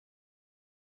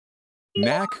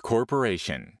NAC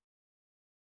Corporation.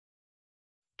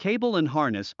 Cable and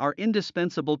harness are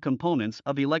indispensable components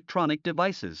of electronic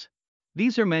devices.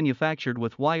 These are manufactured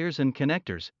with wires and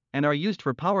connectors, and are used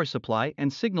for power supply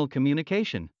and signal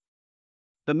communication.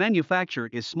 The manufacture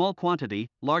is small quantity,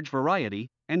 large variety,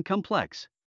 and complex.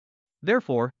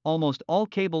 Therefore, almost all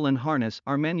cable and harness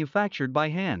are manufactured by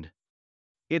hand.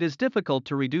 It is difficult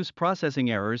to reduce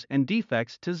processing errors and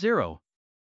defects to zero.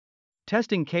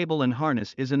 Testing cable and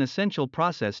harness is an essential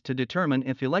process to determine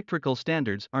if electrical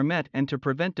standards are met and to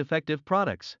prevent defective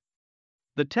products.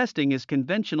 The testing is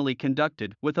conventionally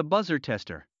conducted with a buzzer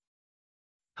tester.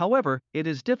 However, it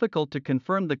is difficult to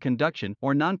confirm the conduction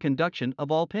or non-conduction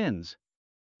of all pins.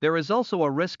 There is also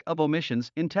a risk of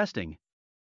omissions in testing.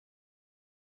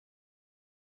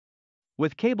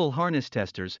 With cable harness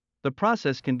testers, the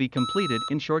process can be completed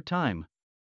in short time.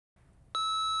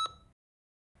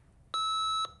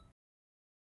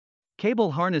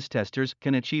 Cable harness testers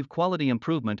can achieve quality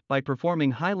improvement by performing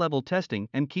high-level testing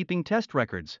and keeping test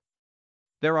records.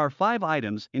 There are 5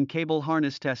 items in cable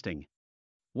harness testing: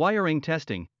 wiring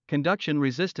testing, conduction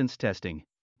resistance testing,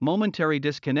 momentary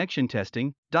disconnection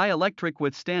testing, dielectric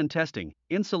withstand testing,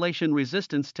 insulation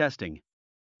resistance testing.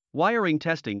 Wiring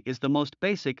testing is the most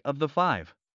basic of the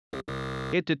 5.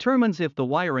 It determines if the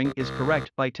wiring is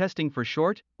correct by testing for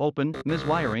short, open,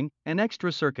 miswiring, and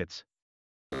extra circuits.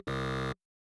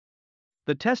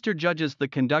 The tester judges the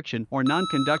conduction or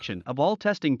non-conduction of all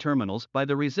testing terminals by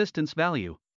the resistance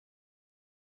value.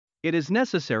 It is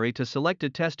necessary to select a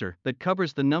tester that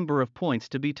covers the number of points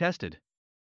to be tested.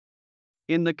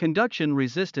 In the conduction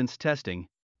resistance testing,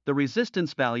 the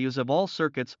resistance values of all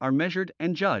circuits are measured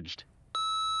and judged.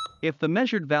 If the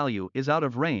measured value is out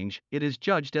of range, it is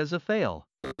judged as a fail.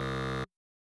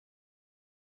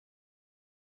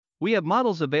 We have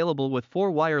models available with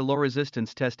 4-wire low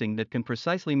resistance testing that can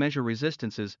precisely measure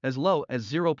resistances as low as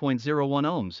 0.01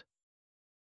 ohms.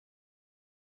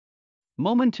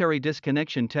 Momentary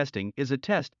disconnection testing is a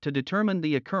test to determine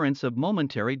the occurrence of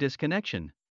momentary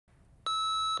disconnection.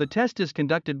 The test is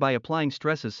conducted by applying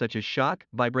stresses such as shock,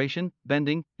 vibration,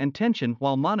 bending, and tension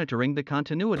while monitoring the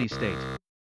continuity state.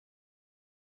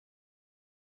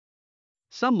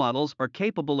 Some models are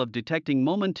capable of detecting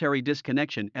momentary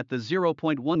disconnection at the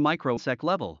 0.1 microsecond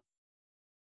level.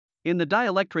 In the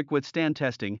dielectric withstand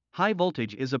testing, high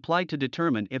voltage is applied to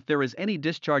determine if there is any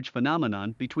discharge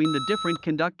phenomenon between the different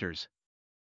conductors.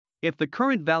 If the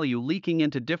current value leaking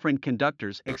into different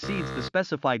conductors exceeds the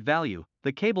specified value,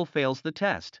 the cable fails the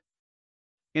test.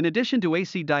 In addition to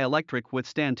AC dielectric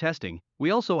withstand testing,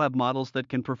 we also have models that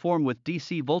can perform with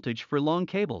DC voltage for long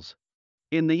cables.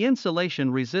 In the insulation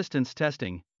resistance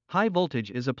testing, high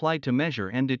voltage is applied to measure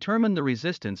and determine the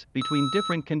resistance between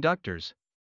different conductors.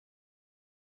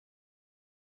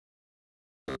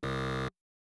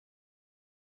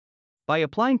 By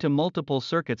applying to multiple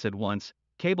circuits at once,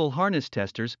 cable harness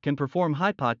testers can perform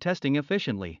high-pot testing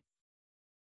efficiently.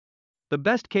 The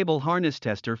best cable harness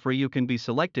tester for you can be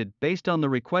selected based on the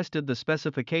requested the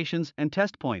specifications and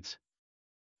test points.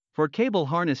 For cable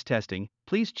harness testing,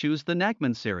 please choose the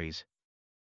nacman series.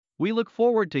 We look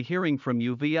forward to hearing from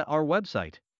you via our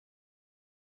website.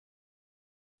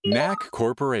 NAC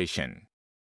Corporation.